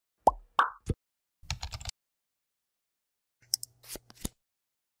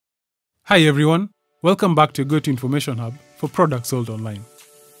Hi everyone, welcome back to your go-to information hub for products sold online.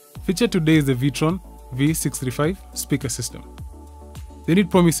 Featured today is the Vitron V635 speaker system. The unit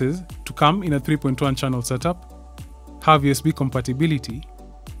promises to come in a 3.1 channel setup, have USB compatibility,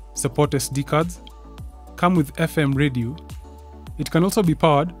 support SD cards, come with FM radio. It can also be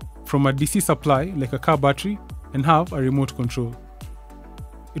powered from a DC supply like a car battery and have a remote control.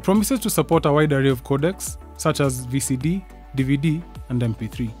 It promises to support a wide array of codecs such as VCD, DVD, and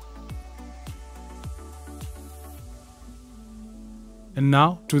MP3. And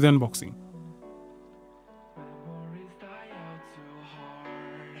now to the unboxing.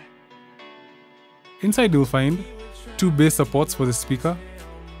 Inside you'll find 2 base supports for the speaker,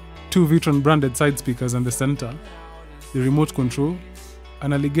 2 Vitron branded side speakers in the center, the remote control,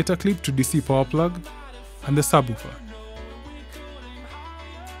 an Alligator clip to DC power plug, and the subwoofer.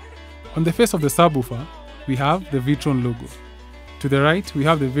 On the face of the subwoofer, we have the Vitron logo. To the right, we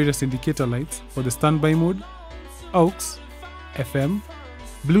have the various indicator lights for the standby mode, aux, FM,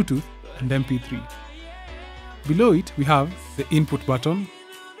 Bluetooth, and MP3. Below it, we have the input button,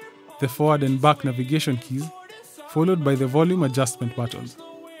 the forward and back navigation keys, followed by the volume adjustment buttons.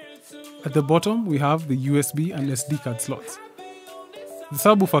 At the bottom, we have the USB and SD card slots. The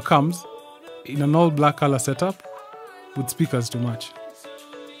subwoofer comes in an all-black color setup with speakers to match.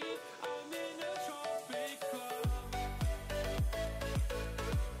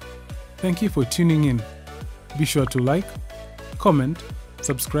 Thank you for tuning in. Be sure to like, comment,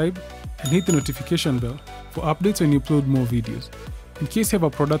 subscribe, and hit the notification bell for updates when you upload more videos. In case you have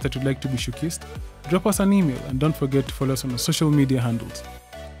a product that you'd like to be showcased, drop us an email and don't forget to follow us on our social media handles.